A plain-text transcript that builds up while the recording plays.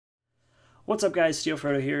What's up guys, Steel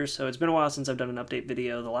Frodo here. So it's been a while since I've done an update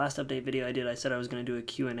video. The last update video I did, I said I was going to do a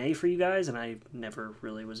Q&A for you guys, and I never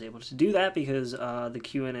really was able to do that because the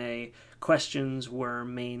Q&A questions were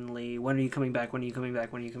mainly, when are you coming back, when are you coming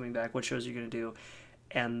back, when are you coming back, what shows are you going to do?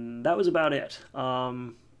 And that was about it.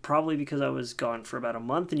 Probably because I was gone for about a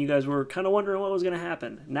month and you guys were kind of wondering what was going to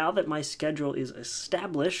happen. Now that my schedule is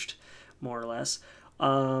established, more or less,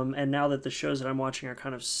 and now that the shows that I'm watching are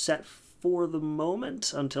kind of set for the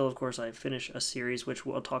moment, until of course I finish a series, which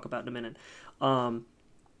we'll talk about in a minute.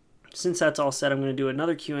 Since that's all set, I'm going to do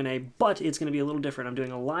another Q&A, but it's going to be a little different. I'm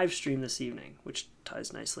doing a live stream this evening, which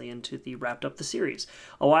ties nicely into the wrapped up the series.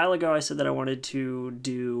 A while ago I said that I wanted to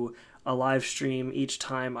do a live stream each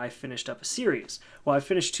time I finished up a series. Well, I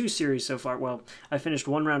finished 2 series so far. Well, I finished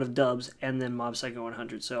 1 round of dubs and then Mob Psycho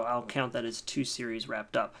 100, so I'll count that as 2 series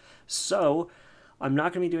wrapped up. So I'm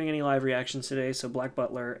not going to be doing any live reactions today, so Black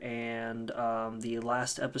Butler and the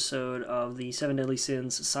last episode of the 7 Deadly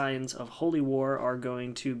Sins, Signs of Holy War, are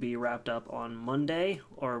going to be wrapped up on Monday,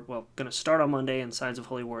 or, well, going to start on Monday, and Signs of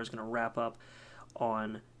Holy War is going to wrap up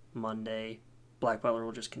on Monday. Black Butler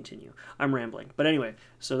will just continue. I'm rambling. But anyway,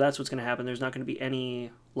 so that's what's going to happen. There's not going to be any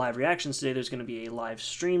live reactions today. There's going to be a live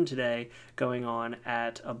stream today going on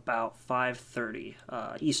at about 5:30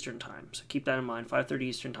 Eastern Time. So keep that in mind, 5:30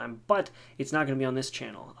 Eastern Time. But it's not going to be on this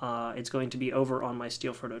channel. It's going to be over on my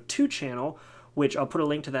Steel Frodo 2 channel, which I'll put a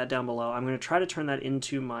link to that down below. I'm going to try to turn that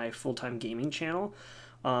into my full-time gaming channel.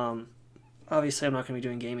 Obviously, I'm not going to be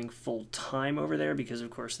doing gaming full-time over there because, of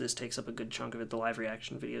course, this takes up a good chunk of it. The live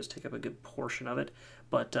reaction videos take up a good portion of it.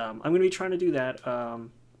 But I'm going to be trying to do that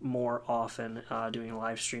more often, doing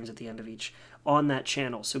live streams at the end of each on that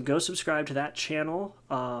channel. So go subscribe to that channel.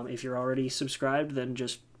 If you're already subscribed, then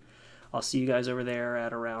just I'll see you guys over there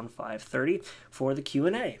at around 5:30 for the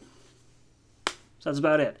Q&A. So that's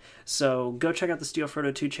about it. So go check out the Steel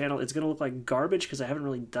Frodo 2 channel. It's going to look like garbage because I haven't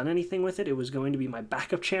really done anything with it. It was going to be my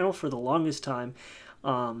backup channel for the longest time.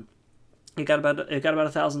 It got about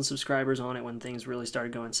 1,000 subscribers on it when things really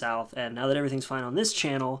started going south. And now that everything's fine on this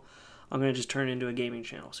channel, I'm going to just turn it into a gaming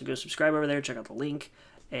channel. So go subscribe over there, check out the link.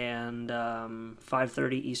 And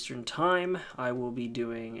 5:30 Eastern Time, I will be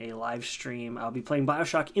doing a live stream. I'll be playing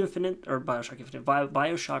Bioshock Infinite, or Bioshock Infinite,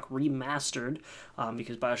 Bioshock Remastered,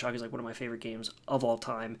 because Bioshock is like one of my favorite games of all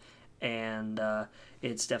time, and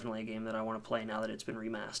it's definitely a game that I want to play now that it's been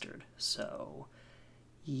remastered. So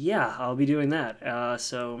yeah, I'll be doing that.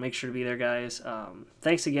 So make sure to be there, guys.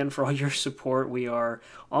 Thanks again for all your support. We are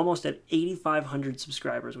almost at 8,500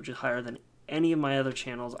 subscribers, which is higher than any of my other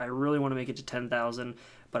channels. I really want to make it to 10,000,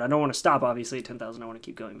 but I don't want to stop, obviously, at 10,000. I want to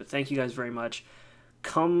keep going. But thank you guys very much.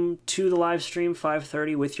 Come to the live stream,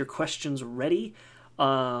 5:30, with your questions ready,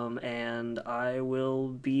 and I will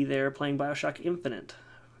be there playing Bioshock Infinite.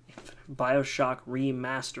 Bioshock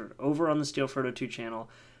Remastered, over on the Steel Frodo 2 channel.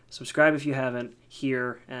 Subscribe if you haven't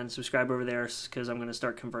here, and subscribe over there because I'm going to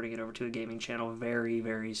start converting it over to a gaming channel very,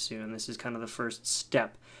 very soon. This is kind of the first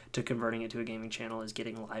step to converting it to a gaming channel, is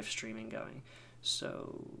getting live streaming going.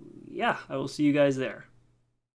 So yeah, I will see you guys there.